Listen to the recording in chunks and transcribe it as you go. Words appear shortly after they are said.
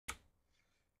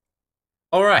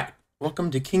All right, welcome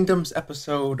to Kingdoms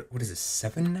episode. What is this,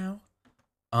 7 now?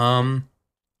 Um,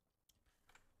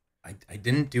 I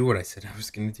didn't do what I said I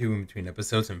was going to do in between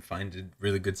episodes and find a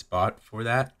really good spot for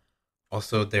that.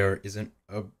 Also, there isn't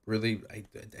a really. I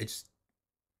just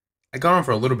I got on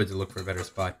for a little bit to look for a better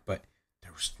spot, but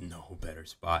there was no better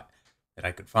spot that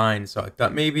I could find. So I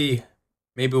thought maybe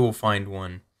we'll find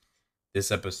one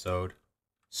this episode.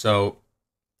 So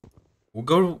we'll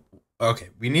go. Okay,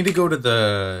 we need to go to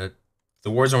the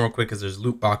war zone real quick because there's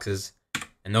loot boxes,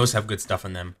 and those have good stuff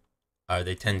in them.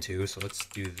 They tend to. So let's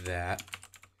do that.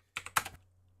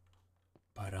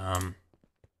 But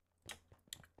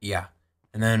yeah,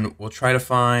 and then we'll try to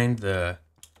find the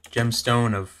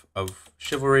gemstone of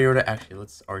chivalry. Or actually,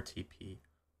 let's RTP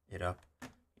it up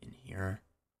in here.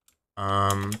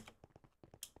 I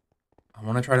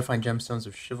want to try to find gemstones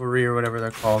of chivalry or whatever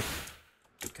they're called,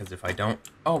 because if I don't,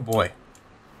 oh boy.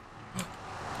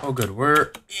 Oh, good.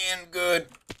 We're in good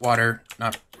water.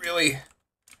 Not really.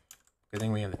 Good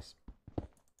thing we have this.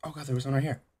 Oh, God, there was one right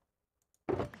here.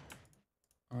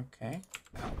 Okay.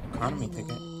 Economy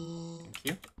ticket. Thank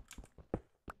you.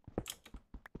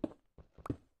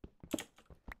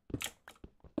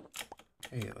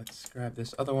 Okay, let's grab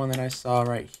this other one that I saw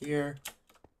right here.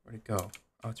 Where'd it go?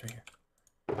 Oh, it's right here.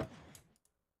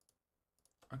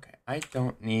 Okay, I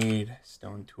don't need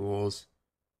stone tools.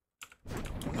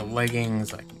 The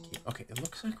leggings I can keep. Okay, it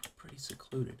looks like we're pretty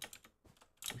secluded,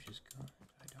 which is good.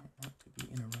 I don't want to be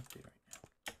interrupted right now.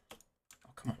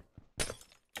 Oh, come on.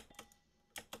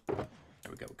 There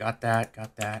we go. Got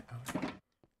that. Oh,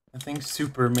 nothing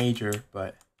super major,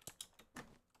 but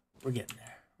we're getting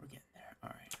there.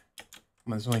 All right.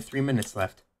 Come on, there's only 3 minutes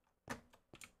left.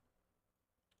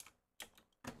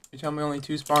 You tell me only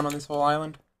 2 spawn on this whole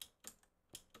island?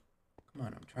 Come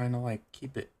on, I'm trying to like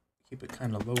keep it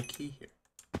kind of low key here.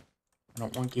 I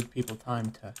don't want to give people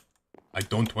time to. I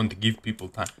don't want to give people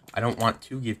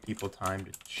time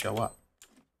to show up.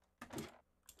 Come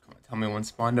on, tell me one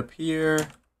spawned up here.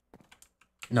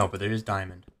 No, but there is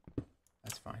diamond.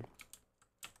 That's fine.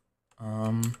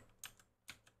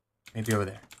 Maybe over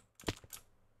there.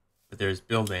 But there's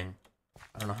building.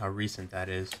 I don't know how recent that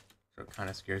is, so it kind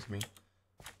of scares me.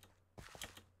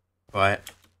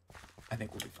 But I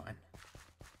think we'll be fine.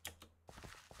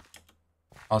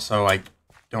 Also, I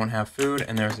don't have food,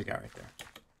 and there's a guy right there.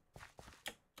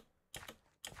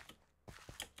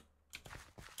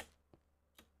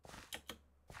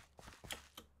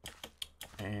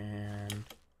 And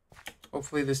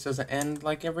hopefully this doesn't end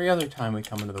like every other time we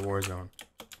come into the war zone.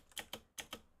 Is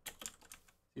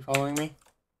he following me?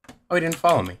 Oh, he didn't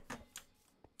follow me.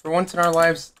 For once in our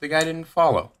lives, the guy didn't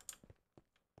follow.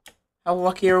 How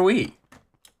lucky are we?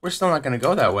 We're still not going to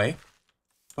go that way.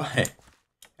 But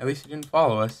at least he didn't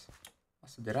follow us.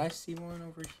 Also, did I see one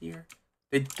over here?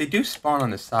 They do spawn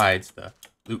on the sides, the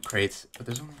loot crates, but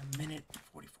there's only 1 minute and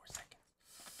 44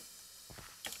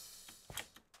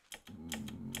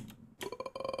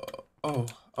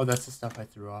 seconds. Oh, that's the stuff I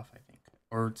threw off, I think.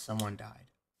 Or someone died.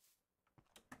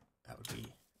 That would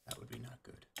be not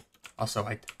good. Also,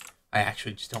 I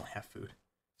actually just don't have food.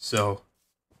 So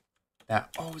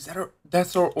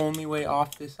that's our only way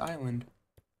off this island,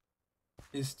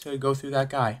 is to go through that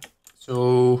guy.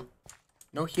 So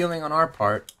no healing on our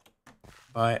part,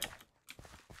 but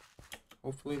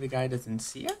hopefully the guy doesn't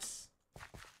see us.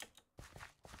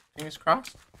 Fingers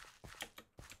crossed.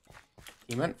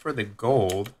 He went for the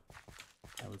gold.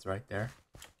 That was right there.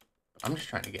 I'm just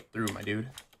trying to get through, my dude.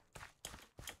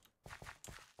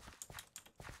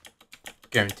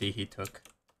 Guarantee he took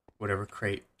whatever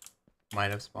crate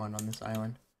might have spawned on this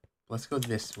island. Let's go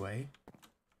this way,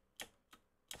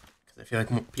 because I feel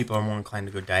like people are more inclined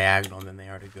to go diagonal than they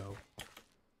are to go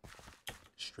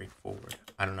straight forward.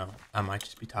 I don't know. I might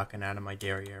just be talking out of my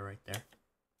derriere right there.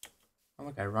 Oh,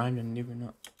 look, I rhymed and didn't even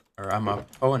know. Or I'm a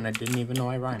poet and I didn't even know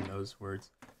I rhymed those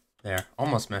words. There.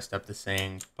 Almost messed up the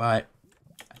saying, but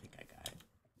I think I got it.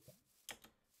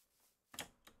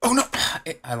 Oh, no!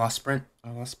 I lost sprint. I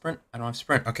don't have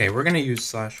sprint. Okay, we're going to use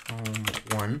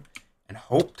 /home1 and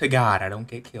hope to God I don't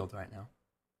get killed right now.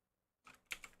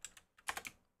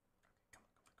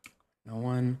 No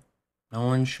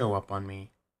one show up on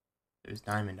me. There's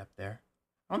diamond up there.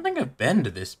 I don't think I've been to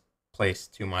this place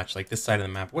too much, like this side of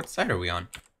the map. What side are we on?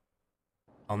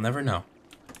 I'll never know.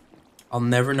 I'll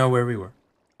never know where we were.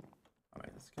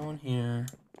 Alright, let's go in here.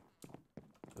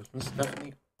 There's some stuff in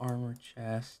the armor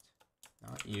chest.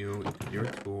 Not you. You're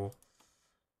a tool.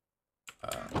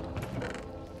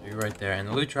 You're right there. And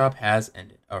the loot drop has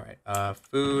ended. Alright,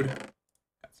 food.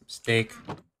 Got some steak.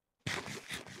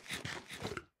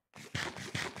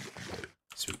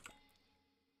 Sweet.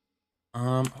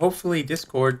 Hopefully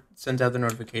Discord sends out the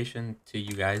notification to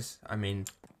you guys. I mean,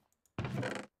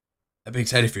 I'd be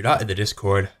excited if you're not in the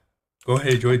Discord. Go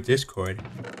ahead and join Discord.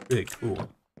 Really cool.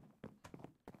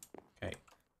 Okay.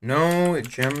 No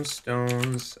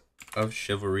gemstones of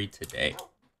chivalry today.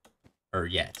 Or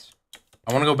yet.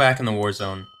 I want to go back in the war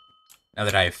zone now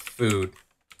that I have food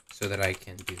so that I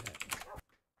can do that.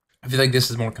 I feel like this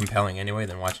is more compelling anyway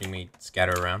than watching me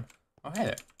scatter around. Oh, hey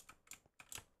there.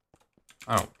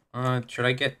 Oh, should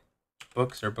I get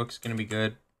books? Are books gonna be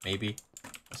good? Maybe.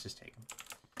 Let's just take them.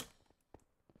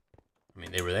 I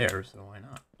mean, they were there, so why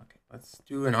not? Okay, let's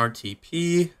do an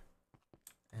RTP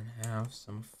and have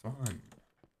some fun.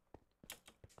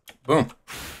 Boom.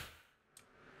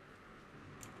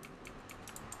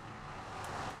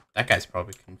 That guy's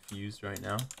probably confused right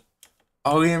now.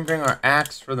 Oh, we didn't bring our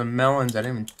axe for the melons. I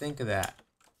didn't even think of that.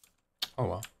 Oh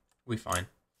well, we'll be fine.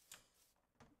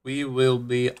 We will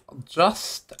be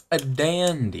just a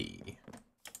dandy.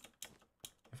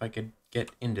 If I could get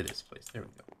into this place. There we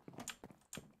go.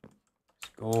 It's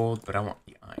gold, but I want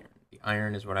the iron. The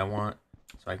iron is what I want,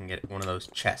 so I can get one of those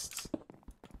chests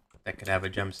that could have a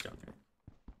gemstone in it.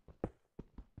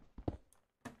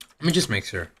 Let me just make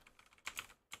sure.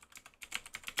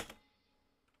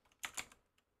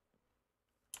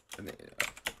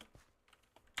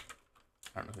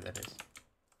 I don't know who that is.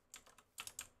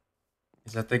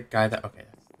 Is that the guy that... Okay,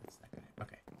 that's that guy.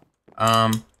 Okay.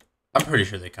 I'm pretty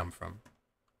sure they come from...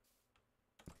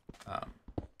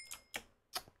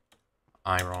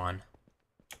 iron.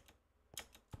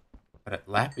 But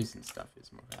lapis and stuff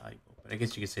is more valuable. But I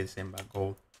guess you could say the same about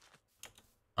gold.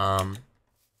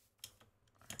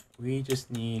 We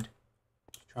just need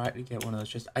to try to get one of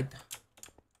those. Do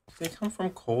they come from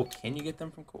cold? Can you get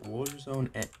them from cold water zone?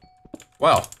 And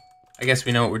well, I guess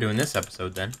we know what we're doing this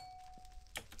episode then.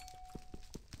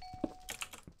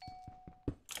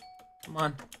 Come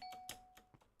on.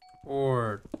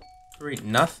 4, 3,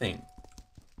 nothing.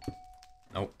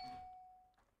 Nope.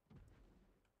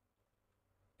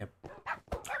 Yep.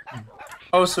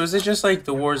 Oh, so is it just like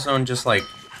the war zone, just like,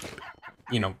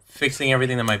 you know, fixing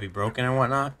everything that might be broken and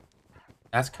whatnot?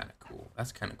 That's kind of cool.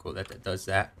 That's kind of cool that that does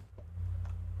that.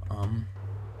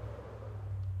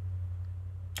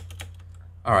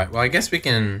 Alright, well, I guess we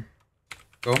can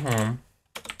go home,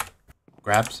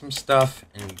 grab some stuff,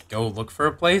 and go look for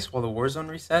a place while the war zone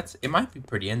resets. It might be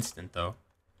pretty instant, though.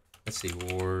 Let's see,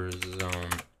 war zone.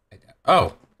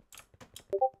 Oh!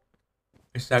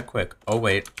 It's that quick. Oh,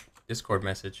 wait. Discord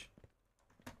message.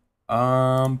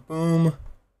 Boom.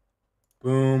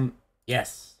 Boom.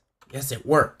 Yes. Yes, it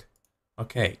worked.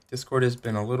 Okay, Discord has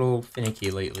been a little finicky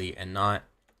lately and not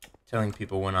telling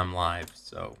people when I'm live,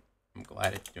 so I'm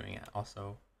glad it's doing it.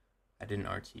 Also, I did an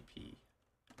RTP.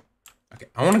 Okay,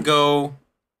 I want to go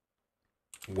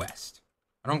west.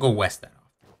 I don't go west that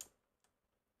often.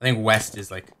 I think west is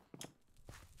like...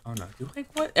 Oh no, do like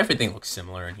what? Everything looks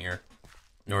similar in here.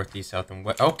 Northeast, south, and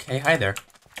west. Okay, hi there.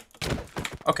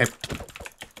 Okay.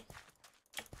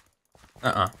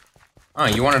 Oh,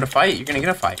 you wanted to fight? You're gonna get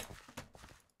a fight.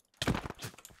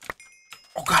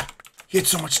 Oh god, he had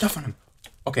so much stuff on him.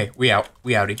 Okay, we out.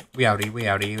 We outie. We outie. We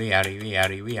outie. We outie. We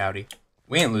outie. We outie.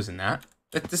 We ain't losing that.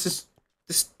 This is...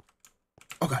 This...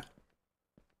 Oh god.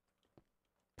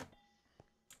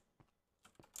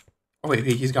 Oh wait,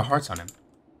 he's got hearts on him.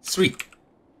 Sweet.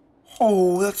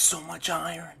 Oh, that's so much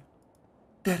iron.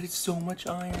 That is so much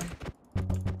iron.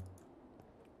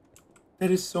 That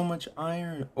is so much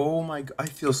iron. Oh my god, I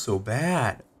feel so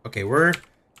bad. Okay, we're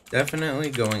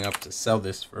definitely going up to sell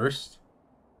this first.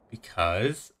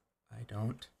 Because I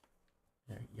don't...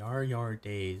 Yar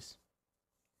days.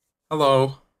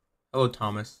 Hello. Hello,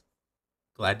 Thomas.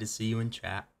 Glad to see you in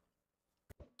chat.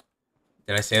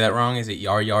 Did I say that wrong? Is it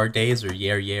yar days or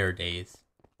yare days?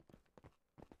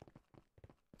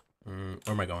 Where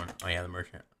am I going? Oh yeah, the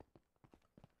merchant.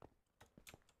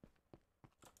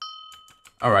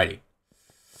 Alrighty.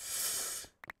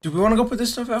 Do we want to go put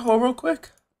this stuff at home real quick?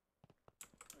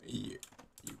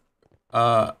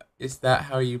 Is that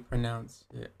how you pronounce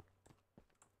it?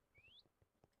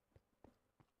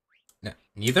 No,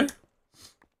 neither?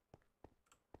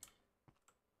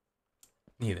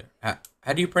 Neither.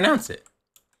 How do you pronounce it?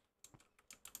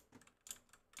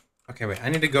 Okay, wait. I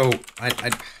need to go.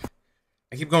 I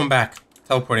keep going back,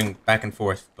 teleporting back and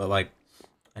forth, but like,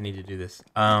 I need to do this.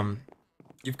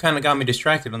 You've kind of got me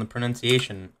distracted on the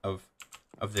pronunciation of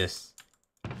this.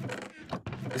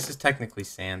 This is technically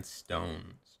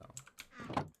sandstone, so.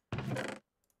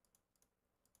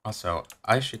 Also,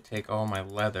 I should take all my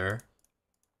leather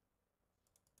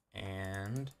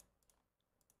and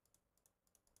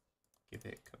give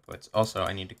it kaputs. Also,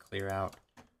 I need to clear out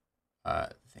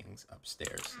things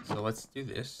upstairs. So let's do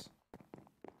this.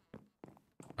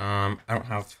 I don't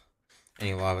have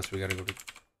any lava, so we gotta go to...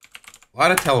 A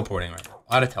lot of teleporting right now.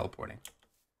 A lot of teleporting.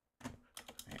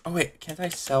 Oh wait, can't I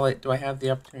sell it? Do I have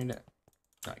the opportunity to...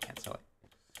 No, I can't sell it.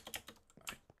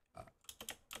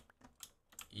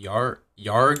 Yarga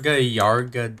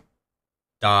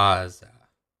Daza.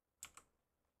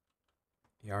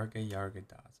 Yarga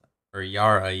Daza. Or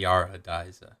Yara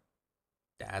Daza.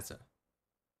 Daza.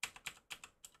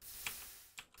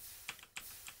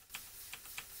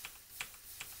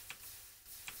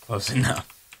 Close enough.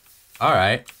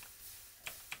 Alright.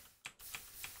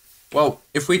 Well,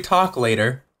 if we talk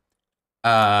later,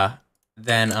 then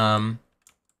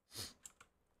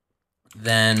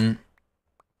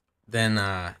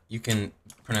you can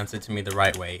pronounce it to me the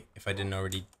right way if I didn't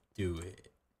already do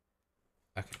it.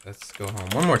 Okay, let's go home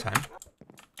one more time.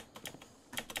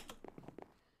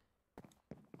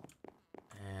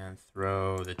 And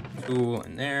throw the tool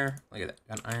in there. Look at that.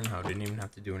 Got an iron hoe. Didn't even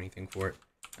have to do anything for it.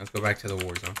 Let's go back to the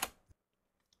war zone.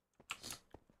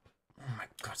 Oh my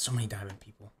god, so many diamond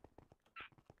people.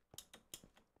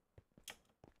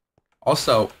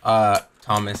 Also,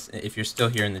 Thomas, if you're still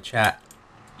here in the chat,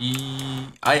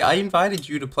 I invited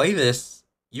you to play this.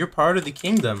 You're part of the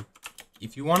kingdom.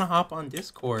 If you want to hop on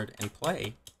Discord and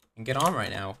play and get on right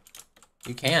now,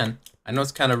 you can. I know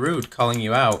it's kind of rude calling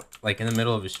you out, like, in the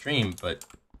middle of a stream, but...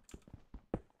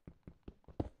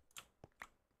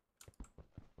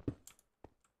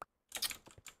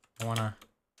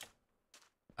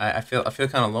 I feel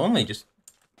kind of lonely just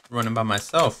running by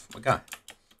myself. Oh my god.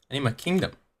 I need my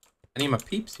kingdom. I need my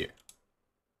peeps here.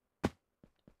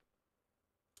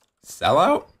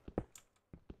 Sellout?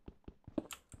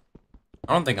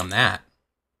 I don't think I'm that.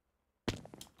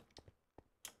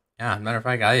 Yeah, matter of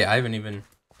fact, I haven't even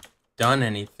done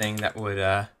anything that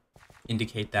would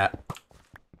indicate that.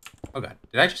 Oh god,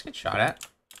 did I just get shot at?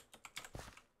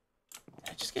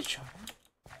 Did I just get shot at?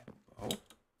 Oh,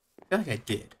 I feel like I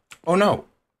did. Oh no.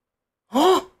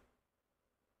 Oh,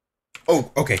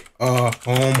 okay.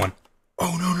 Home one.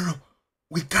 Oh no.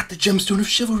 We got the gemstone of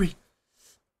chivalry.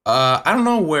 I don't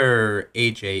know where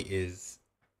AJ is,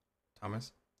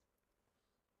 Thomas.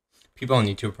 People on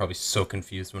YouTube are probably so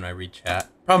confused when I read chat.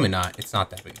 Probably not. It's not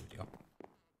that big of a deal.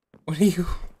 What are you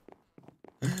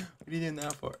doing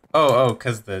that for? Oh,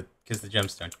 cause the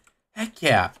gemstone. Heck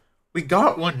yeah, we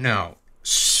got one now.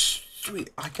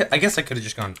 Sweet. I guess I could have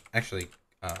just gone. Actually,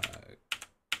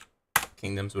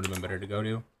 Kingdoms would have been better to go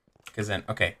to, because then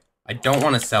okay. I don't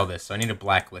want to sell this, so I need to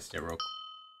blacklist it real quick.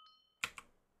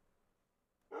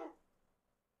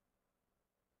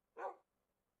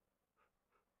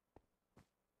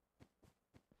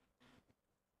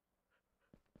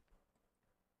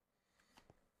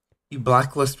 You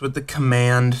blacklist with the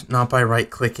command, not by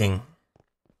right-clicking.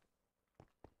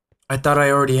 I thought I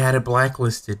already had it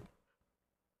blacklisted.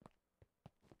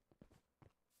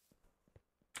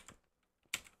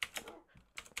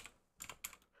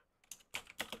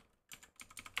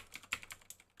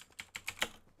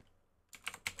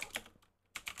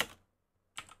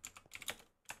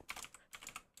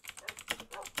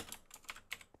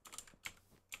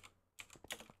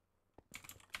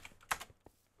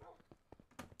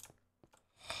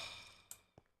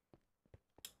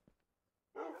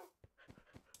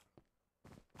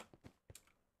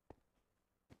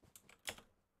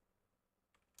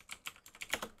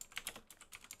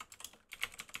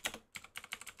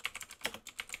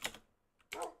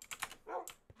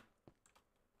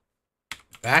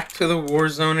 Back to the war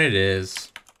zone it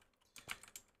is.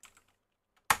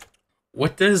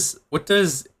 What does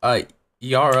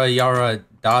Yara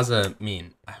Daza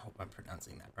mean? I hope I'm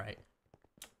pronouncing that right.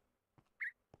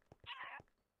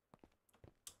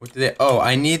 What do they? Oh,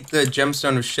 I need the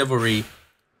gemstone of chivalry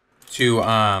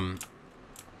to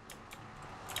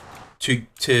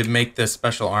make the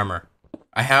special armor.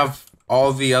 I have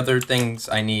all the other things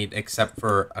I need except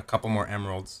for a couple more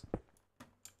emeralds.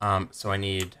 So I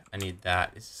need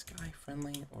that. Is this guy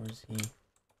friendly or is he? Okay,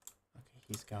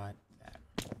 he's got that.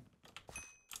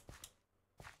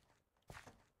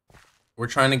 We're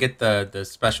trying to get the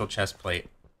special chest plate.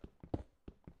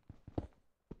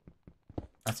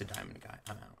 That's a diamond guy.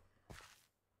 I'm out.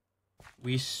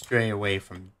 We stray away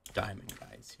from diamond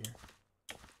guys here,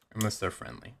 unless they're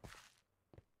friendly.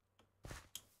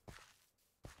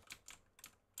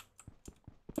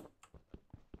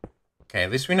 Okay,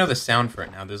 at least we know the sound for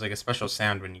it now. There's like a special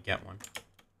sound when you get one.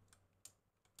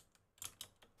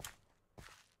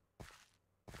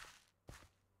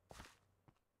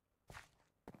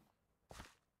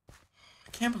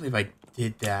 I can't believe I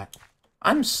did that.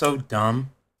 I'm so dumb.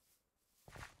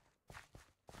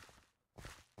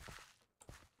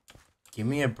 Give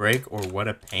me a break or what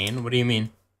a pain? What do you mean?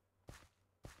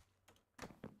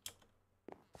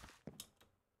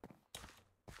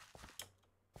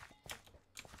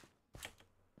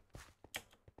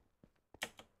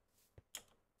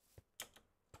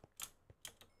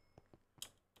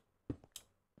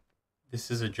 This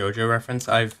is a JoJo reference.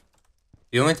 The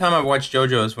only time I've watched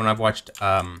JoJo is when I've watched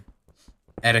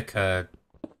Etika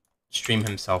stream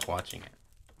himself watching it.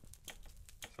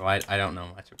 So I don't know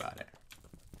much about it.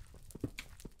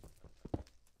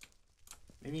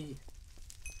 Maybe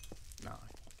no, I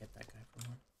can't get that guy for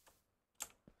one.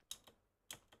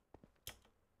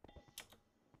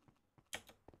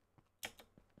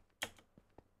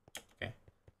 Okay.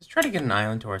 Let's try to get an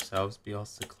island to ourselves, be all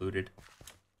secluded.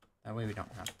 That way we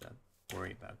don't have to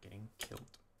worry about getting killed.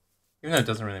 Even though it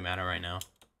doesn't really matter right now.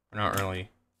 We're not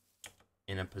really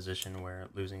in a position where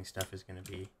losing stuff is going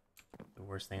to be the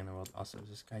worst thing in the world. Also, is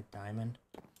this guy diamond?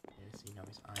 Yeah, see, no,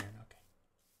 he's iron. Okay.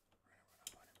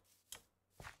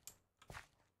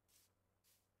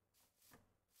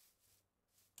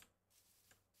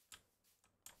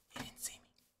 He didn't see me.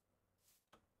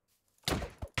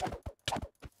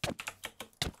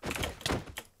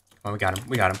 Oh, we got him.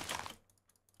 We got him.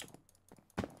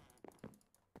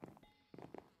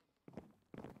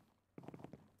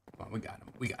 We got him.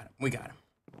 We got him. We got him.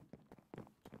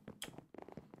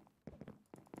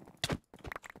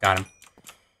 Got him.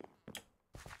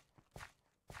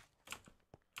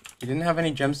 He didn't have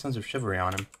any gemstones of chivalry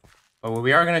on him. But what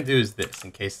we are going to do is this,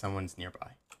 in case someone's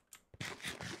nearby.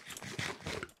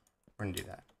 We're going to do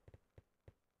that.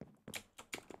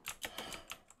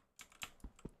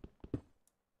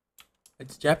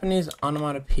 It's Japanese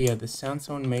onomatopoeia, the sound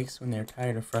someone makes when they're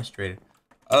tired or frustrated.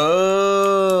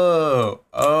 Oh,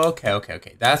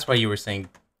 okay. That's why you were saying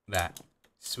that.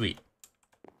 Sweet.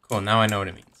 Cool, now I know what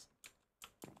it means.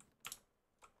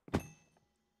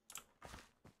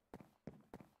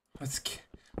 Let's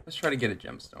try to get a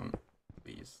gemstone,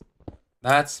 please.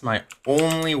 That's my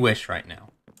only wish right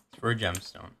now. It's for a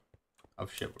gemstone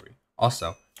of chivalry.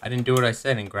 Also, I didn't do what I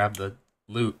said and grab the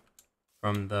loot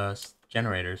from the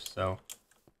generators, so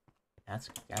that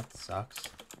sucks.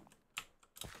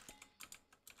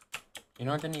 You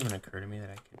know, it didn't even occur to me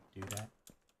that I could do that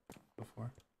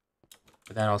before.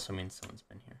 But that also means someone's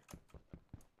been here.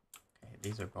 Okay,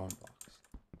 these are bone blocks.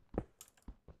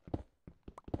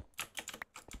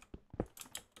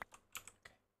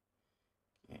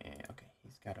 Okay. Yeah, okay.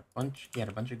 He had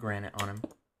a bunch of granite on him.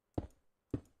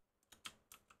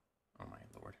 Oh my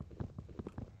lord.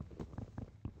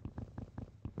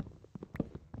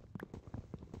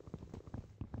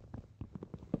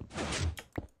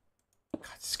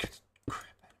 God, this scared the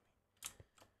crap out of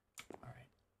me. Alright.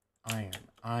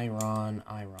 Iron.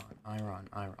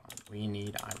 We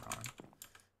need iron.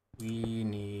 We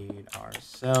need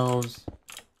ourselves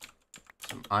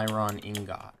some iron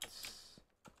ingots.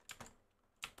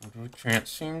 We can't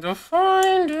seem to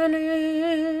find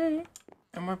any.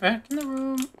 And we're back in the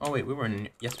room. Oh wait,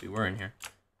 yes, we were in here.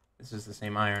 This is the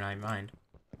same iron I mined.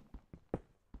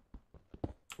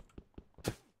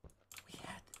 We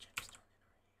had the gemstone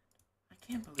in our hand. I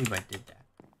can't believe I did that.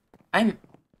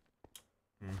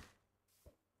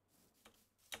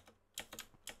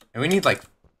 And we need like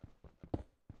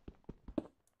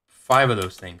 5 of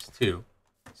those things too.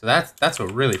 So that's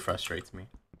what really frustrates me.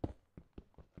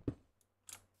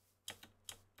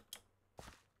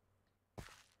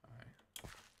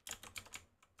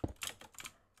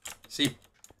 See,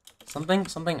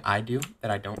 something I do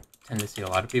that I don't tend to see a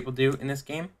lot of people do in this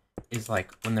game is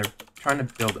like when they're trying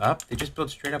to build up, they just build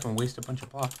straight up and waste a bunch of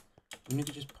blocks. You need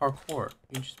to just parkour.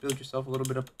 You can just build yourself a little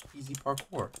bit of easy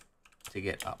parkour to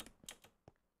get up.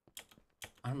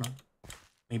 I don't know.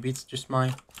 Maybe it's just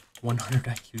my 100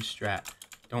 IQ strat.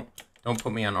 Don't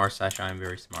put me on r/I am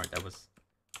very smart. That was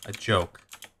a joke.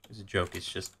 It was a joke.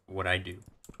 It's just what I do.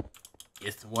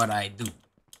 It's what I do.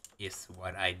 It's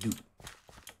what I do.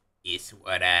 It's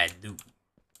what I do.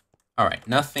 Alright,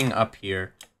 nothing up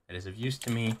here that is of use to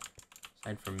me,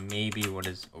 aside from maybe what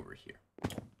is over here.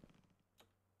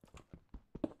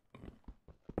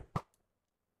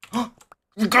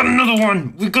 We got another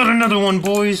one! We got another one,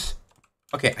 boys!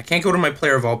 Okay, I can't go to my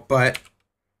player vault, but...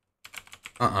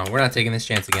 we're not taking this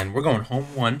chance again. We're going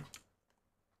home 1.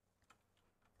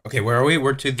 Okay, where are we?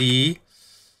 We're to the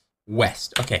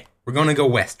west. Okay, we're going to go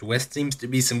west. West seems to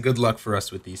be some good luck for us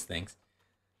with these things.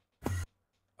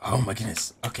 Oh my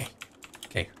goodness. Okay.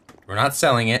 Okay, we're not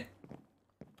selling it.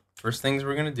 First things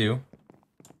we're going to do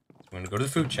is we're going to go to the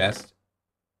food chest,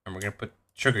 and we're going to put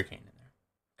sugarcane in there.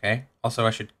 Okay? Also, I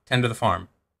should tend to the farm,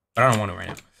 but I don't want to right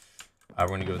now. We're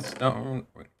going to go with stone. We're going to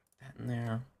put that in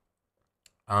there.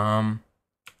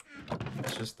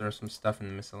 Let's just throw some stuff in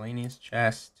the miscellaneous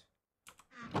chest.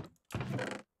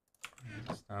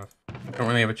 Stuff. Don't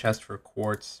really have a chest for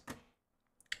quartz.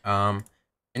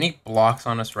 Any blocks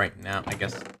on us right now? I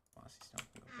guess.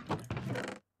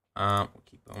 We'll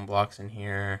keep bone blocks in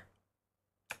here.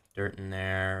 Dirt in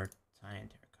there. Cyan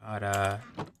terracotta.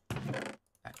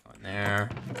 That go in there.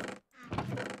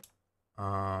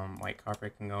 White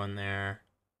carpet can go in there.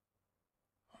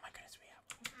 Oh my goodness, we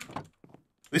have.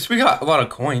 At least we got a lot of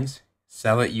coins.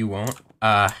 Sell it, you won't.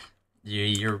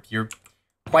 You're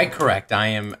quite correct. I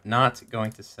am not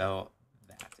going to sell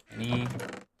that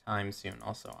anytime soon.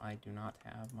 Also, I do not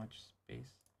have much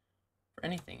space for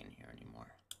anything in here anymore.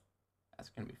 That's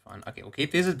gonna be fun. Okay, we'll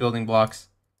keep these as building blocks.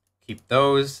 Keep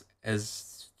those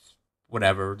as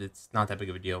whatever. It's not that big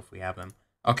of a deal if we have them.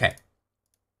 Okay.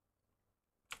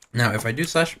 Now, if I do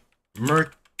slash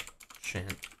merchant,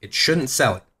 it shouldn't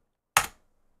sell it.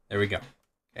 There we go.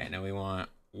 Okay, now we want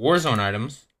Warzone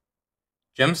items.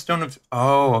 Gemstone of...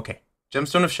 Oh, okay.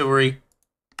 Gemstone of Chivalry.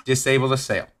 Disable the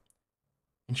sale.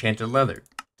 Enchanted leather.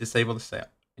 Disable the sale.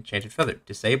 Enchanted feather.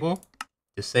 Disable.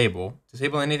 Disable.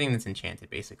 Disable anything that's enchanted,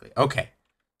 basically. Okay.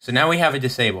 So now we have it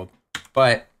disabled.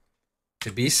 But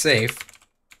to be safe,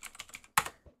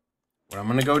 what I'm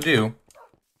going to go do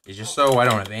is just so I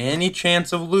don't have any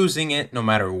chance of losing it, no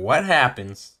matter what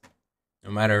happens.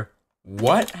 No matter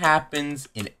what happens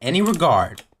in any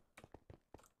regard.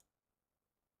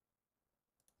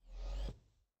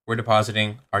 We're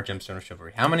depositing our Gemstone of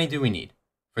Chivalry. How many do we need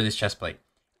for this chest plate?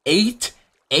 8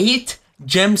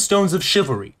 Gemstones of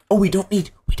Chivalry. Oh, we don't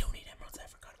need emeralds. I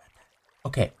forgot about that.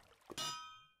 Okay.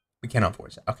 We cannot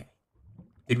force it. Okay.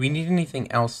 Did we need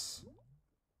anything else?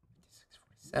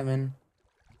 647.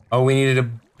 Oh, we needed a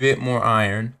bit more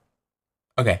iron.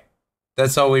 Okay.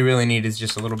 That's all we really need is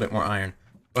just a little bit more iron.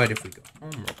 But if we go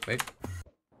home real quick.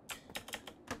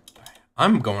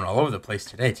 I'm going all over the place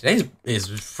today. Today's is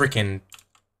freaking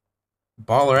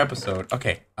baller episode.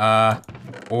 Okay.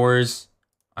 Ores,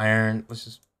 iron. Let's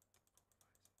just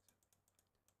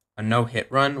a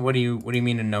no-hit run. What do you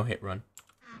mean a no-hit run?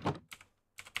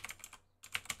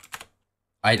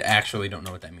 I actually don't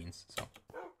know what that means. So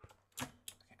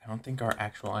I don't think our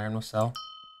actual iron will sell.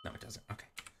 No, it doesn't. Okay.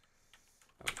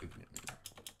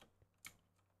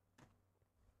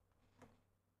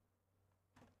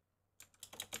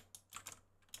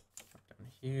 Down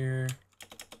here.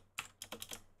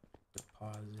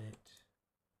 Deposit.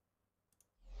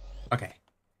 Okay.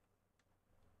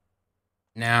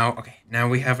 Now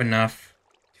we have enough.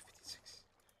 256.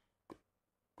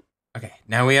 Okay,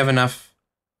 now we have enough.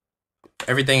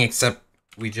 Everything except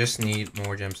we just need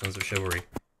more Gemstones of Chivalry.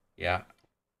 Yeah.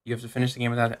 You have to finish the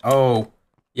game without it. Oh,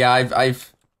 yeah,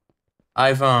 I've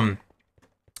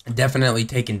definitely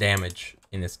taken damage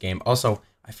in this game. Also,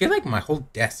 I feel like my whole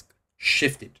desk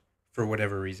shifted for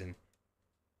whatever reason.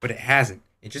 But it hasn't.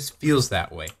 It just feels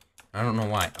that way. I don't know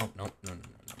why. Oh, no.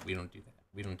 We don't do that.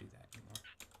 We don't do that anymore.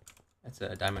 That's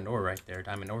a diamond ore right there.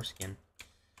 Diamond ore skin.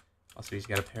 Also, he's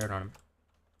got a parrot on him.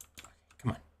 Okay,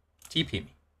 come on. TP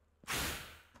me.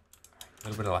 A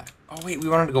little bit of lag. Oh, wait. We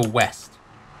wanted to go west.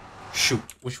 Shoot.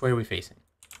 Which way are we facing?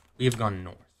 We have gone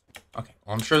north. Okay.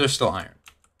 Well, I'm sure there's still iron.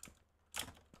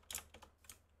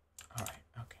 Alright.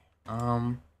 Okay.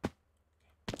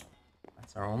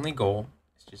 That's our only goal.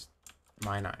 It's just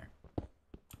mine iron.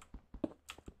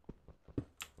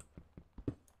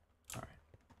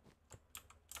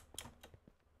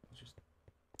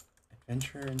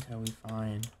 Adventure until we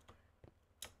find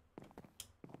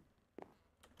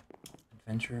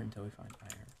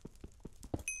iron.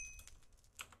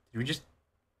 Did we just...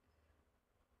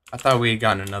 I thought we had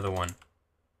gotten another one,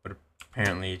 but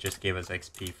apparently it just gave us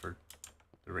XP for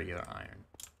the regular iron.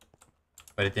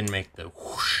 But it didn't make the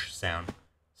whoosh sound,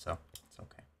 so it's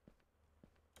okay.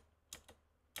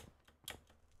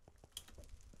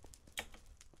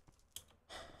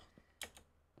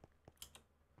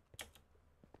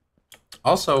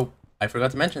 Also, I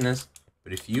forgot to mention this,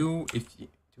 but if you do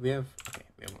we have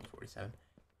 147.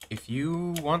 If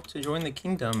you want to join the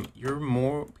kingdom,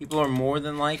 people are more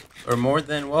than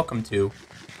welcome to.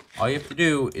 All you have to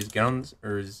do is get on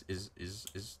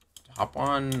is hop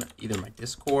on either my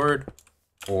Discord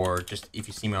or just if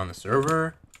you see me on the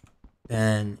server,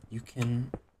 then you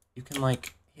can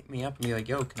like hit me up and be like,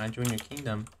 "Yo, can I join your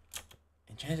kingdom?"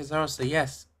 And chances are I'll say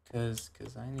yes, cause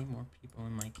I need more people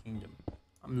in my kingdom.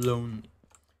 I'm lonely.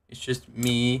 It's just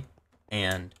me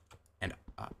and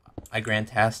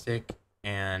iGrantastic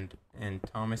and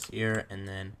Thomas here, and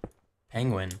then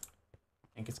Penguin. I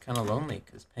think it's kind of lonely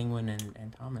because Penguin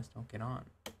and Thomas don't get on.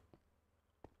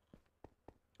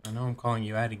 I know I'm calling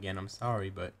you out again. I'm sorry,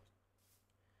 but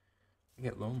I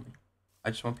get lonely. I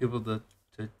just want people to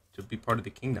be part of the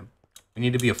kingdom. We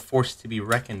need to be a force to be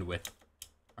reckoned with.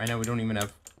 Right now we don't even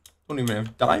have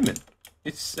diamond.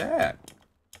 It's sad.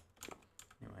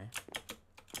 Anyway.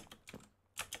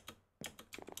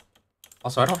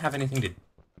 Also, I don't have anything to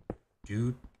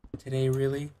do today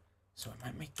really, so I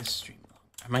might make this stream long.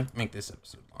 I might make this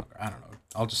episode longer. I don't know.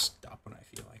 I'll just stop when I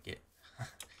feel like it.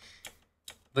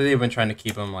 Lately I've been trying to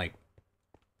keep them like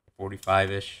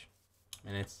 45-ish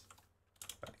minutes,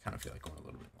 but I kind of feel like going a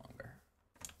little bit longer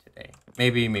today.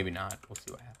 Maybe, maybe not. We'll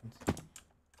see what happens.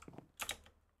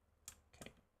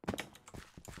 Okay.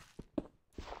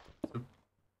 So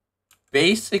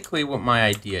basically what my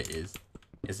idea is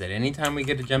that anytime we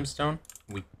get a gemstone,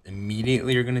 we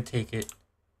immediately are going to take it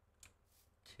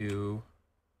to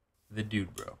the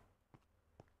dude bro.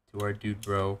 To our dude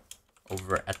bro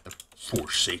over at the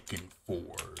Forsaken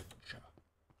Forge.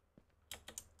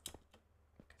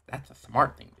 That's a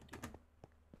smart thing to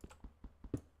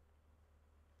do.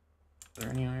 Is there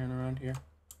any iron around here?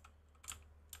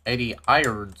 80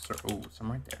 irons. Oh,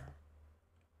 some right there.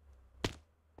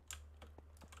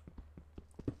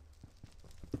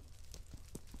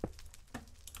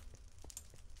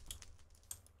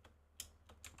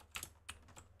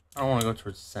 I don't want to go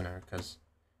towards the center because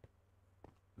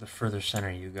the further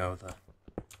center you go, the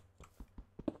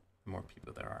more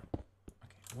people there are.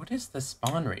 Okay, what is the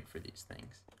spawn rate for these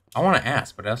things? I want to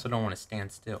ask, but I also don't want to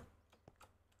stand still.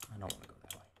 I don't want to go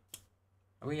that way.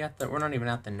 Are we at the... We're not even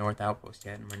at the north outpost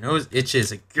yet. My nose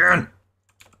itches again.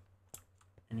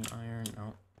 Any iron?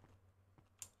 No.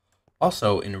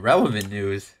 Also, in relevant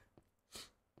news,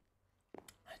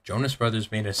 Jonas Brothers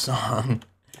made a song.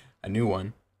 A new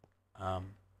one.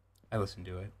 I listened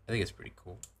to it. I think it's pretty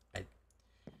cool. I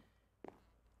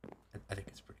think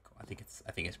it's pretty cool. I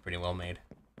think it's pretty well made.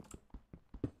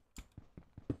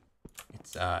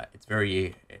 It's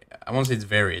very, I won't say it's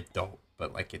very adult,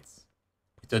 but like it's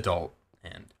adult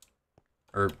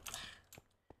or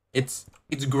it's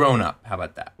grown up. How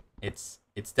about that? It's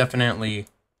definitely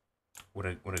what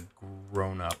a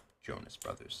grown up Jonas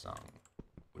Brothers song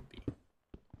would be.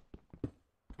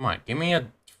 Come on, give me a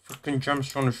freaking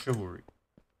gemstone of chivalry.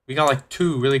 We got like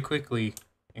 2 really quickly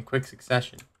in quick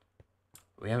succession.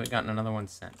 But we haven't gotten another one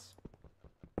since.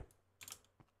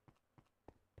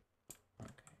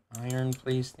 Okay, iron,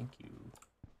 please. Thank you.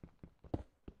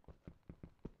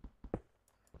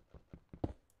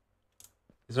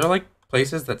 Is there like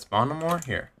places that spawn no more?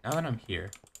 Here, now that I'm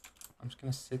here, I'm just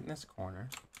gonna sit in this corner.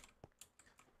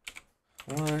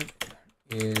 What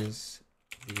is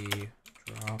the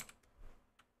drop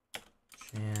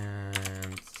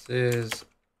chances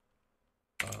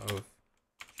of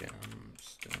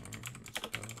gemstones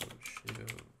of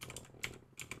chivalry?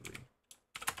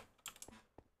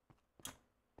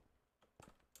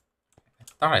 I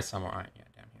thought I saw more iron. Yeah,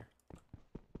 down here.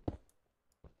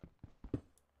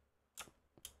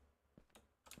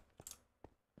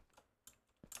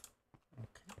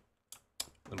 Okay.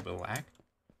 A little bit of lag.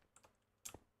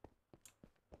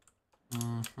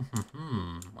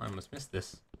 I almost missed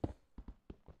this.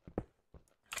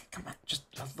 Okay, come on, just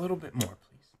a little bit more,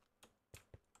 please.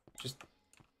 Just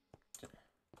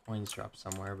coins drop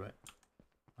somewhere, but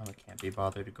I can't be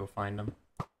bothered to go find them.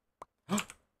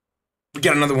 We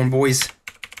got another one, boys.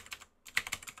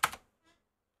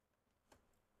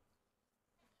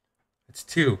 It's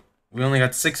 2. We only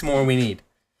got 6 more we need.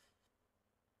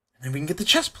 And then we can get the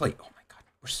chest plate. Oh my god,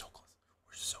 we're so close.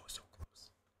 We're so close.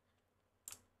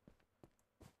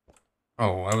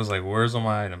 Oh, I was like, where's all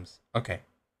my items? Okay.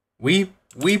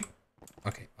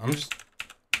 Okay, I'm just...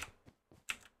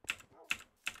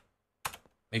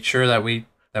 Make sure that we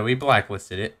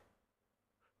blacklisted it.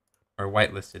 Or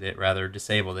whitelisted it, rather,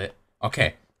 disabled it.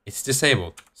 Okay, it's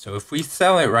disabled. So if we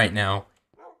sell it right now,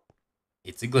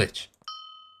 it's a glitch.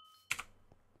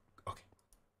 Okay.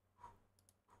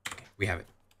 Okay, we have it.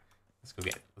 Let's go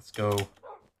get it. Let's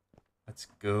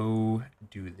go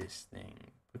do this thing.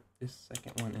 Put this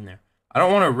second one in there. I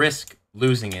don't want to risk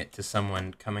losing it to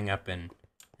someone coming up and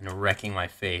wrecking my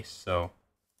face, so...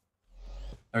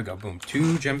 There we go, boom.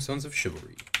 2 gemstones of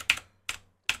chivalry.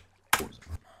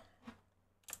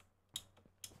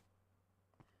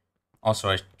 Also,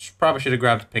 I probably should have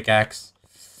grabbed a pickaxe.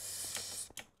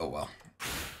 Oh well.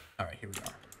 Alright, here we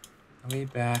go. Are we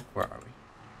back? Where are we?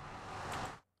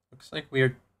 Looks like we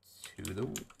are to the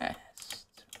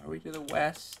west. Are we to the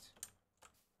west?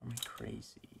 Am I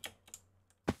crazy?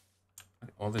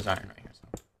 Okay, oh, there's iron right here, so.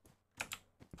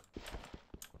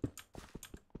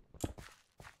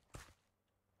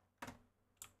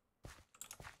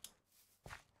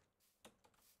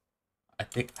 I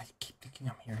keep thinking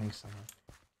I'm hearing someone.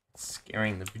 It's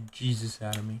scaring the bejesus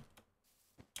out of me.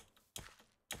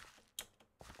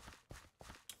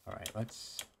 Alright,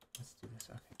 let's do this.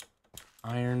 Okay.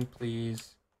 Iron,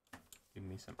 please. Give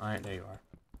me some iron. There you are.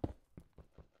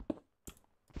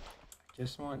 I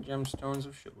just want gemstones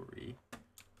of chivalry.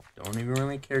 Don't even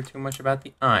really care too much about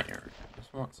the iron. I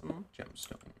just want some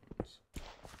gemstones.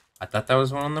 I thought that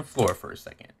was one on the floor for a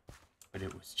second. But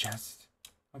it was just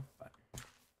a button.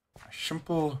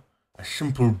 A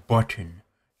simple button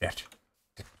that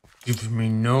gives me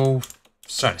no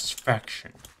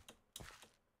satisfaction.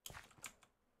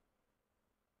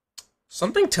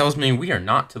 Something tells me we are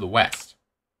not to the west.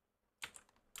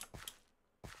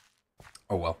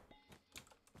 Oh well.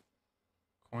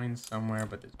 Coin somewhere,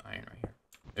 but there's iron right here.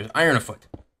 There's iron afoot.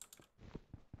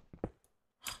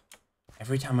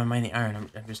 Every time I mine the iron, I'm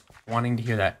just wanting to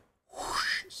hear that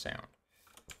whoosh sound.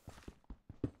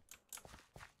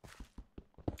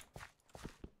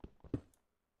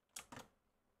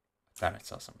 I thought I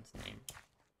saw someone's name.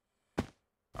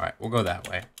 Alright, we'll go that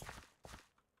way.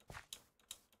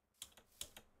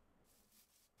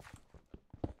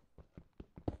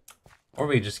 Or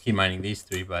we just keep mining these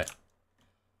three, but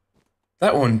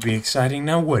that wouldn't be exciting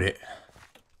now, would it?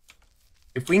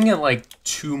 If we can get like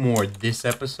 2 more this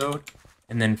episode,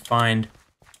 and then find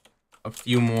a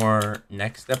few more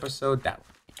next episode, that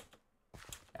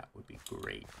would be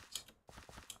great.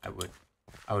 I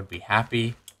would be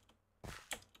happy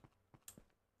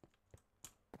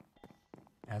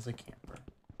as a camper.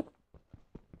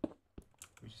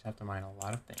 We just have to mine a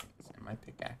lot of things, and my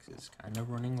pickaxe is kind of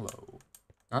running low.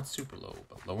 Not super low,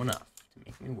 but low enough to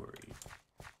make me worried.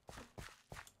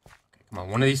 Okay, come on,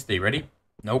 one of these 3. Ready?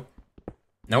 Nope.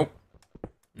 Nope.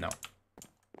 No.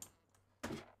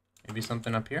 Maybe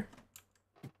something up here?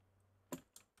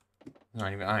 There's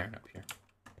not even iron up here.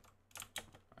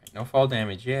 Alright, no fall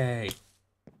damage. Yay.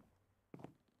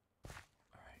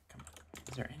 Alright, come on.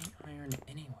 Is there any iron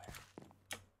anywhere?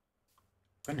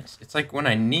 Goodness, it's like when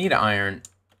I need iron,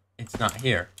 it's not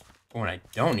here. But when I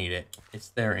don't need it, it's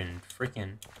there in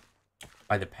freaking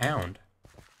by the pound.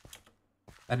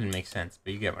 That didn't make sense,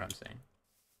 but you get what I'm saying.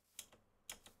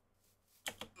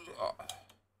 Alright.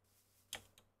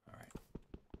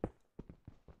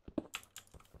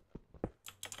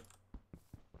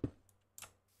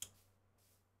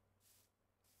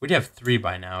 We'd have 3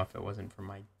 by now if it wasn't for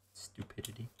my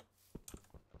stupidity.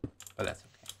 But that's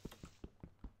okay.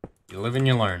 You live and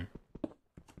you learn.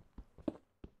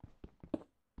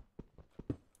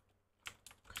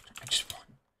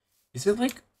 Is it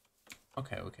like...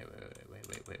 Okay, wait.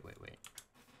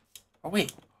 Oh,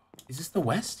 wait. Is this the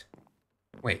west?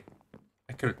 Wait.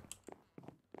 I could...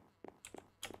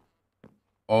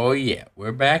 Oh, yeah.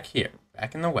 We're back here.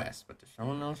 Back in the west. But there's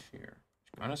someone else here.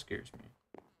 Which kind of scares me.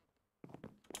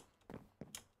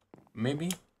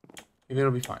 Maybe it'll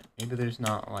be fine. Maybe there's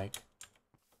not, like,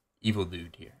 evil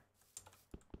dude here.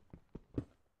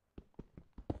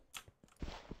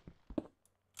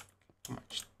 Come on.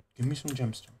 Just give me some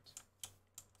gemstones.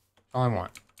 All I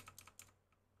want.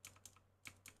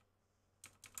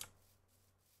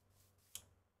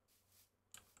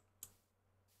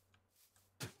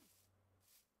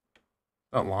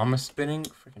 That llama spinning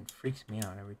freaking freaks me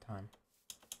out every time.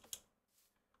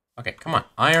 Okay, come on.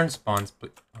 Iron spawns,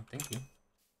 but... Oh, thank you.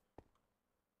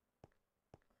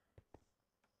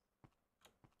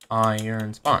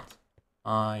 Iron spawns.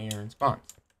 Iron spawns.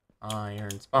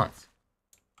 Iron spawns.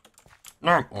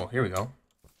 No. Oh, here we go.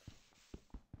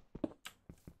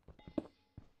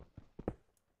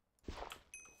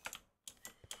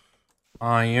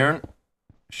 Iron.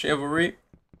 Chivalry.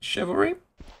 Chivalry?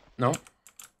 No.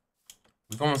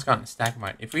 We've almost gotten a stack of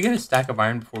iron. If we get a stack of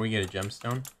iron before we get a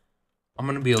gemstone, I'm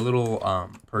gonna be a little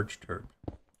perturbed.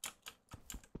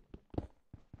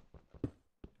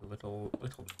 A little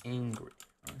angry.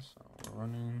 So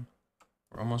we're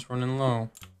almost running low.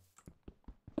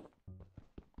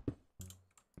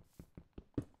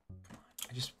 Come on,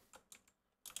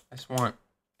 I just want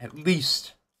at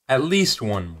least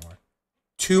 1 more.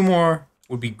 2 more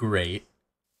would be great.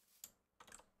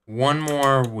 1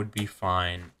 more would be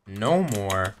fine. No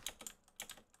more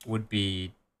would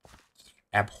be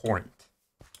abhorrent.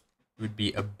 It would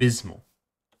be abysmal.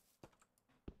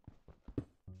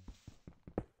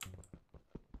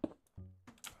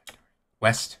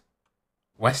 West,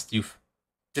 you've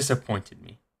disappointed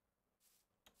me.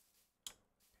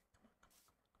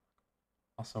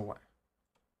 Also,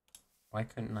 why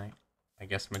couldn't I? I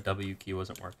guess my W key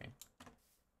wasn't working.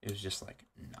 It was just like,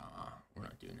 nah, we're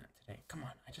not doing that today. Come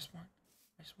on, I just want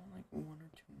like 1 or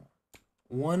 2 more.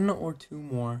 1 or 2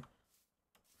 more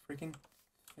freaking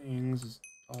things is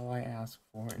all I ask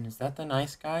for. And is that the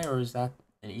nice guy or is that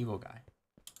an evil guy?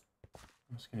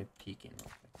 I'm just gonna peek in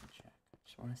real quick and check. I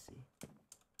just want to see.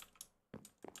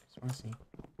 want to see.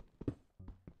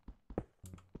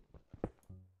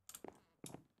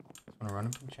 Just want to run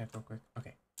up and check real quick.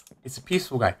 Okay. It's a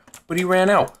peaceful guy, but he ran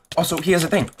out. Also, he has a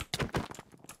thing.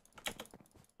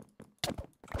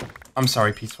 I'm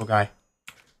sorry, peaceful guy.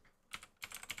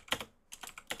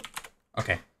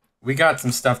 Okay. We got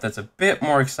some stuff that's a bit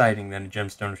more exciting than a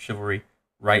Gemstone of Chivalry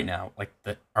right now. Like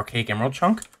the Archaic Emerald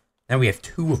chunk. Now we have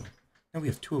 2 of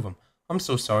them. I'm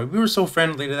so sorry. We were so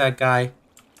friendly to that guy.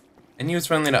 And he was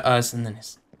friendly to us, and then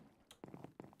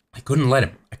I couldn't let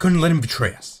him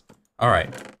betray us.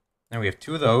 Alright. Now we have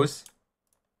 2 of those.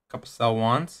 A couple cell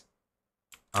wands.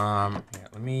 Yeah,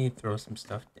 let me throw some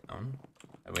stuff down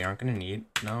that we aren't gonna need.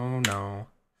 No.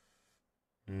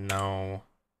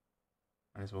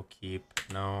 Might as well keep.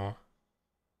 No.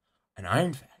 An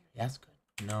iron factory. That's good.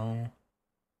 No.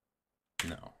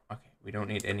 Okay, we don't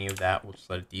need any of that. We'll just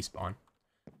let it despawn.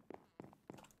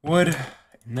 Wood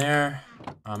in there.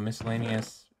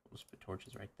 Miscellaneous. We'll just put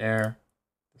torches right there.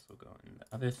 This will go in the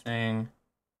other thing.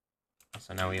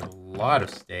 So now we have a lot of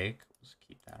steak. We'll just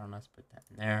keep that on us. Put that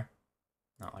in there.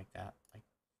 Not like that. Like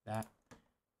that.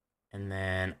 And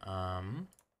then, okay.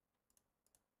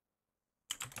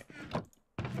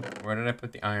 Where did I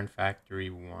put the Iron Factory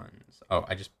ones? Oh,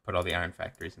 I just put all the Iron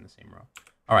Factories in the same row.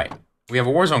 Alright. We have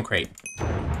a Warzone crate.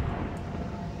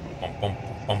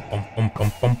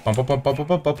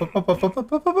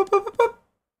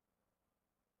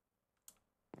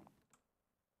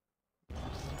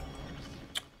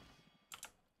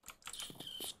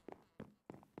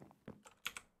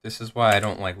 This is why I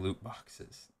don't like loot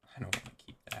boxes. I don't want to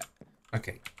keep that.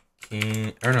 Okay.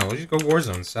 Or no, let's just go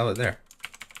Warzone. Sell it there.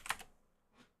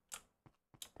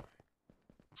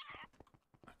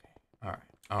 Okay.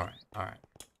 Alright.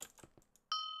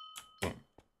 Boom.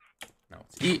 Now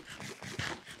let's eat.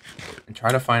 And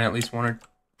try to find at least 1 or...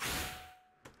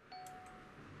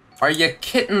 Are you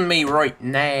kidding me right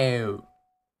now?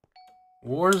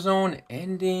 Warzone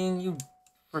ending? You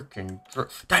freaking...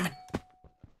 Diamond!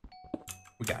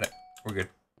 We got it. We're good.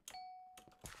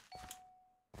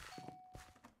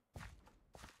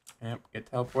 Yep,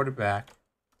 get teleported back.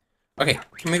 Okay,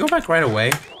 can we go back right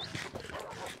away?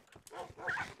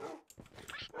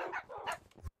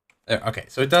 There, okay,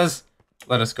 so it does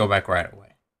let us go back right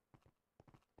away.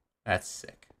 That's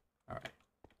sick. Alright.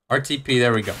 RTP,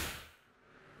 there we go.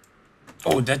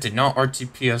 Oh, that did not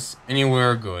RTP us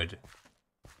anywhere good.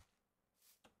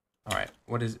 Alright,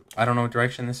 what is... I don't know what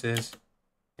direction this is.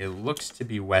 It looks to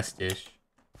be westish.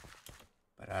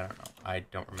 But I don't know. I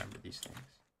don't remember these things.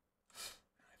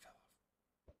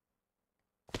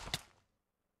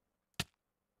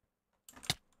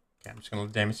 Okay, I'm just gonna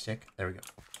let the damage tick. There we go.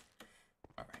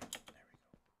 Alright, there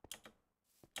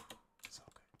we go. It's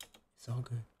all good. It's all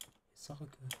good. It's all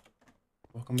good.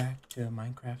 Welcome back to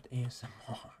Minecraft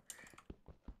ASMR.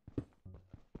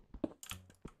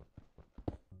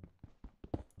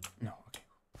 No, okay.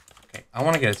 Okay, I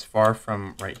want to get as far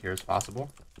from right here as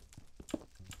possible.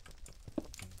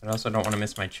 But I also don't want to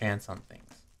miss my chance on things.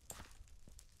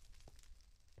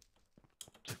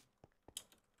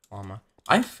 Llama.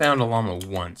 I found a llama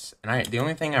once, and the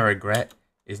only thing I regret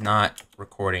is not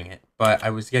recording it. But I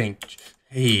was getting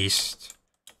chased,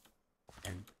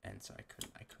 and so I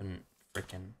couldn't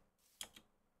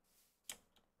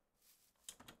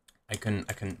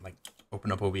like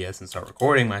open up OBS and start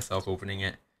recording myself opening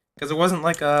it, because it wasn't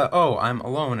like oh, I'm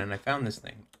alone and I found this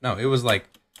thing. No, it was like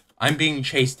I'm being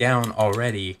chased down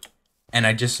already, and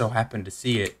I just so happened to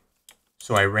see it,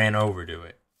 so I ran over to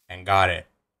it and got it,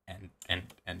 and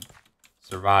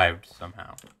survived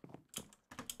somehow.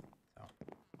 So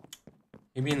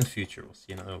maybe in the future we'll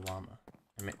see another llama,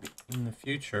 and maybe in the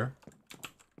future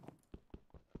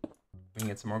we can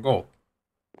get some more gold.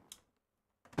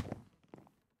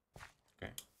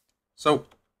 Okay, so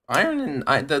iron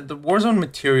and the Warzone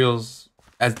materials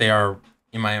as they are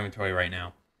in my inventory right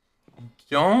now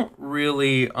don't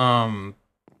really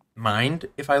mind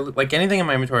if I like anything in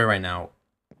my inventory right now.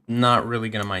 Not really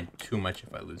gonna mind too much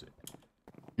if I lose it.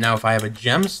 Now, if I have a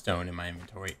gemstone in my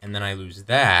inventory and then I lose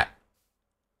that,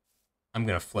 I'm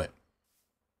gonna flip.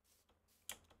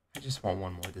 I just want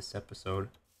 1 more this episode.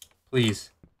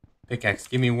 Please, pickaxe,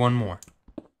 give me 1 more.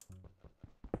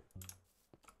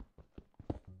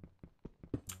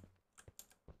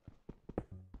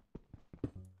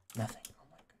 Nothing. Oh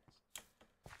my goodness.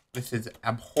 This is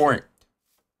abhorrent.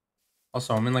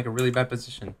 Also, I'm in like a really bad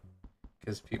position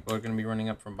because people are gonna be running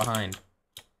up from behind. So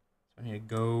I need to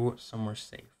go somewhere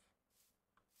safe.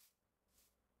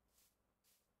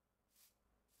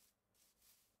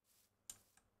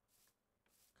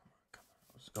 Come on.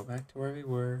 Let's go back to where we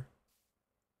were.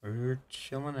 We were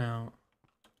chilling out.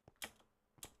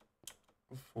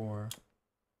 before.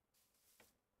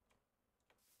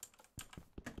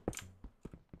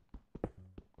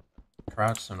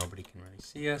 Crouch so nobody can really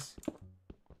see us.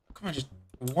 Come on, just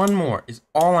one more is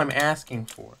all I'm asking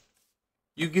for.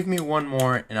 You give me one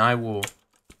more and I will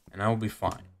be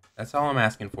fine. That's all I'm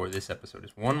asking for this episode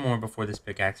is one more before this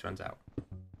pickaxe runs out.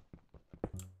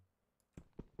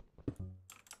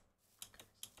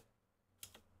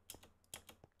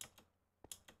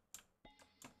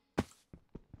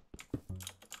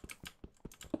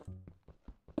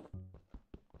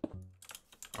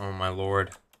 Oh my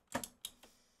lord.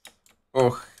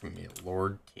 Oh, give me a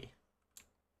lord tea.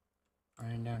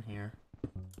 Right down here.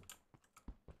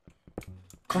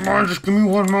 Come on, just give me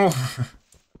one more.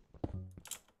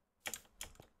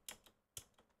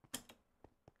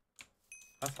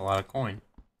 That's a lot of coin.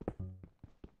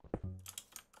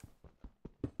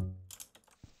 Come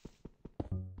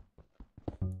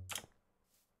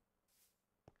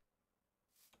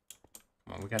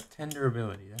on, we got 10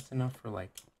 durability. That's enough for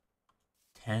like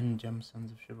 10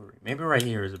 gemstones of chivalry. Maybe right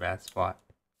here is a bad spot.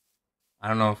 I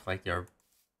don't know if like there are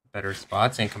better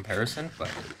spots in comparison, but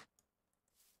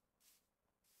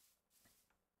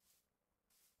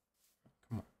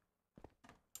come on.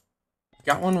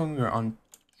 Got one when we were on.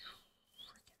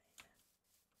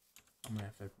 I'm gonna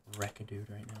have to wreck a dude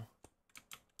right now.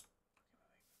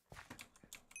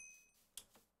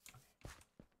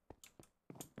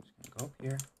 Just gonna go up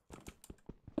here.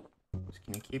 Just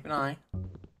gonna keep an eye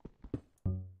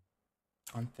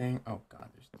on thing. Oh god,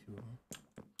 there's two of them.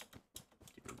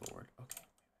 Dear lord. Okay.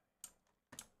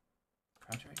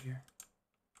 Crouch right here.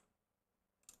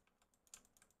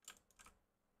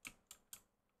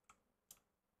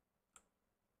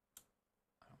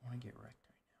 I don't want to get wrecked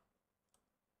right now.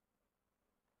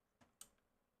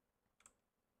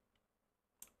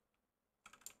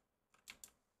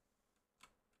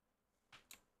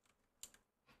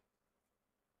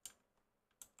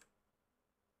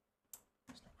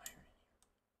 There's no iron in here.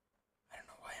 I don't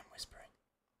know why I'm whispering.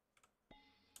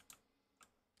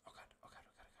 Oh god, oh god,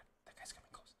 oh god, oh god. That guy's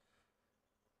coming close.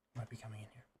 He might be coming in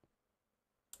here.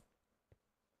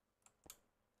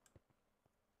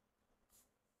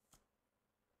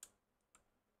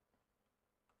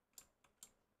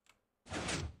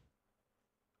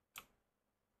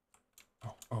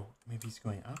 Oh, maybe he's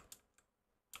going up?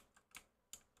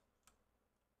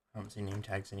 I don't see name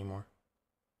tags anymore.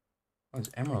 Oh,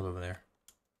 there's emerald over there.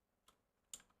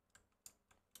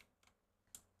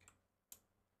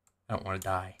 I don't want to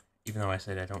die, even though I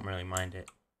said I don't really mind it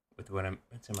with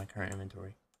what's in my current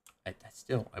inventory. I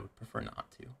would prefer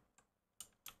not to.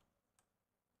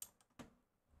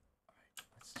 Alright,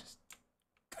 let's just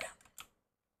go down.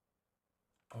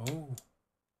 Oh,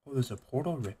 there's a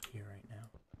portal rip here right now.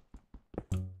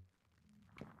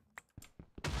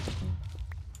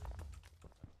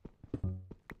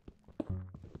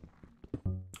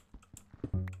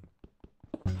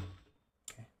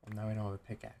 Okay, well now we don't have a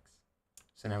pickaxe.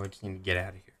 So now we just need to get out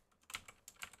of here.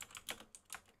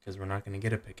 Because we're not going to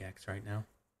get a pickaxe right now.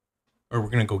 Or we're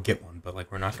going to go get one, but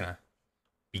like we're not going to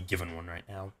be given one right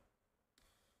now.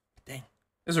 Dang.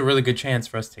 There's a really good chance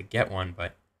for us to get one,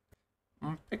 but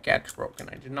my pickaxe broken.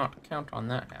 I did not count on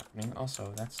that happening.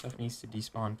 Also, that stuff needs to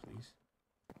despawn, please.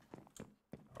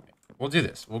 Alright, we'll do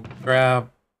this. We'll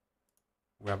grab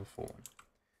a full one.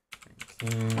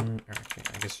 19, or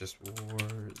I guess just war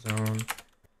zone.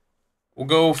 We'll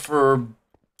go for,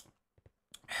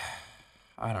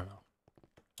 I don't know.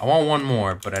 I want one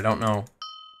more, but I don't know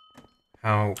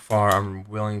how far I'm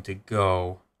willing to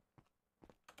go.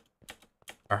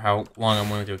 Or how long I'm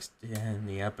willing to extend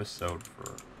the episode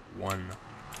for one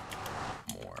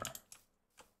more.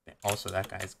 Also, that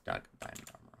guy's got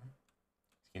diamond armor on.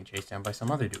 He's getting chased down by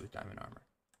some other dude with diamond armor.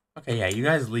 Okay, yeah, you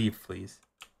guys leave, please.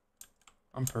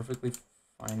 I'm perfectly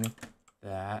fine with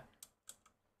that.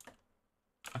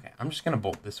 Okay, I'm just gonna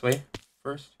bolt this way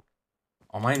first.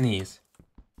 I'll mine these.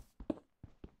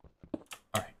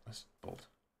 Alright, let's bolt.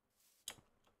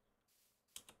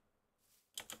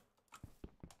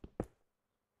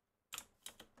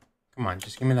 Come on,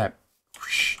 just give me that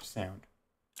whoosh sound.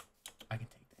 I can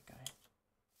take that guy.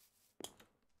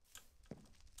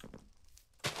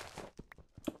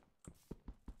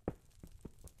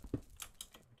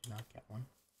 Okay, we did not get one.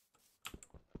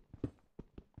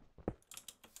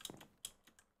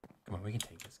 Come on, we can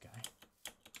take this guy.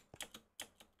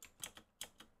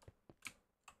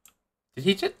 Did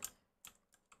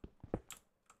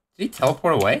he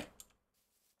teleport away?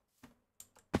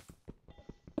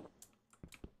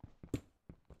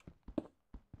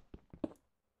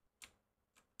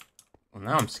 Well,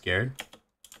 now I'm scared.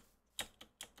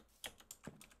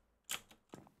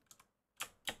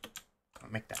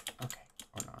 make that. Okay,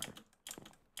 or not.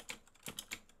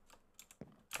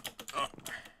 I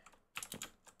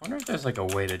wonder if there's like a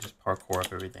way to just parkour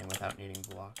up everything without needing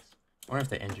blocks. I wonder if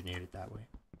they engineered it that way.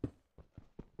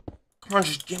 Come on,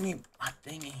 just give me a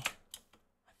thingy.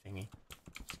 A thingy.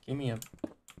 Just give me a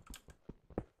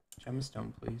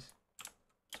gemstone, please.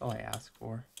 That's all I ask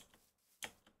for.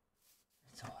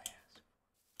 That's all I ask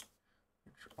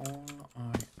for. That's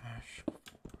all I ask for.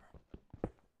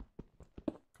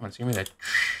 Come on, just give me that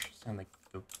sound, like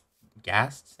the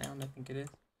gas sound, I think it is.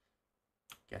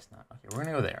 Guess not. Okay, we're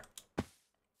gonna go there.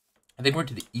 I think we're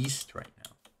to the east right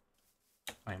now.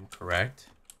 If I am correct.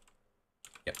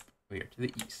 Yep, we are to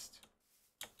the east.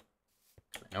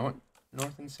 I know what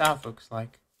north and south looks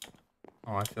like.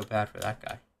 Oh, I feel bad for that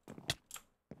guy.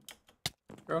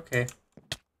 You're okay.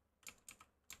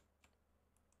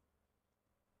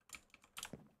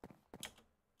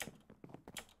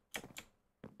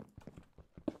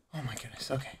 Oh my goodness,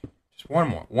 okay. Just one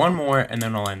more. One more, and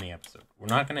then I'll end the episode. We're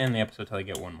not going to end the episode till I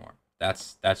get one more.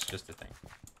 That's just a thing.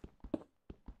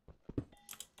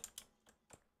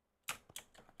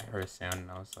 I heard a sound,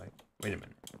 and I was like, wait a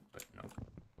minute. But no.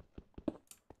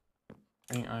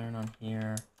 Any iron on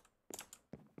here?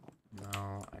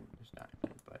 No, there's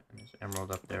diamond, but there's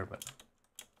emerald up there, but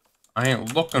I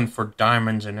ain't looking for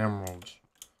diamonds and emeralds.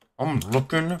 I'm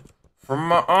looking for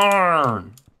my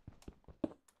iron.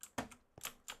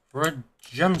 For a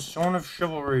gemstone of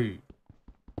chivalry.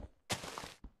 Okay,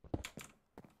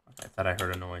 I thought I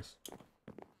heard a noise.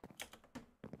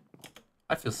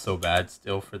 I feel so bad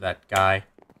still for that guy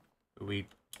who we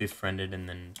befriended and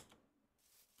then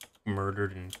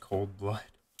murdered in cold blood.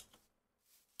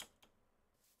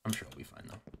 I'm sure he'll be fine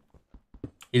though.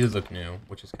 He does look new,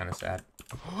 which is kind of sad.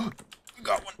 We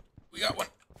got one. We got one.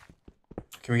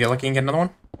 Can we get lucky and get another one?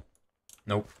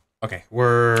 Nope. Okay,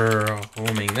 we're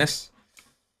homing this.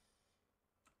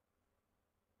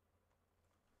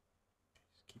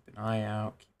 Just keep an eye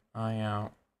out. Keep an eye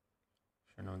out.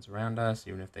 Sure no one's around us.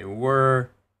 Even if they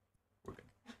were, we're good.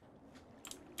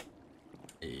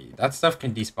 Hey, that stuff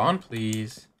can despawn,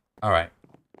 please. All right.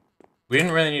 We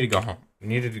didn't really need to go home. We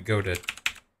needed to go to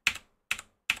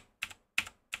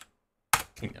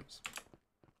Kingdoms.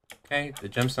 Okay, the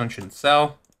gemstone shouldn't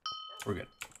sell. We're good.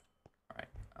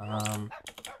 Alright.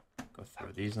 Go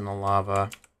throw these in the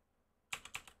lava.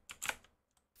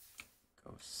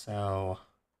 Go sell.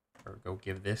 Or go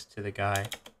give this to the guy.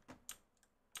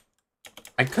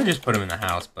 I could just put him in the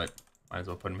house, but might as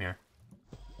well put him here.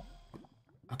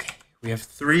 Okay, we have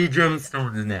 3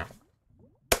 gemstones now.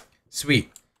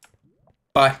 Sweet.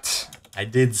 But I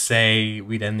did say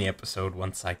we'd end the episode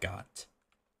once I got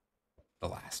the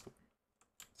last one.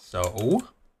 So,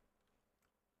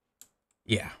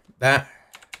 yeah, that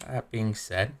being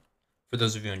said, for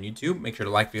those of you on YouTube, make sure to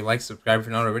like if you like, subscribe if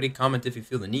you're not already, comment if you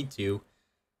feel the need to.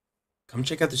 Come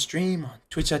check out the stream on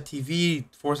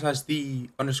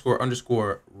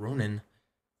twitch.tv/the__Ronyn.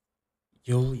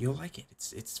 You'll like it.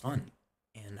 It's fun.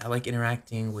 And I like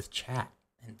interacting with chat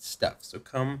and stuff. So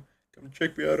come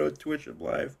check me out on Twitch. I'm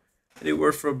live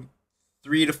anywhere from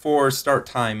 3 to 4 start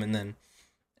time, and then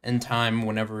end time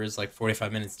whenever is like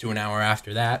 45 minutes to an hour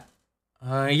after that.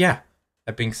 Yeah.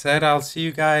 That being said, I'll see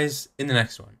you guys in the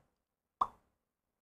next one.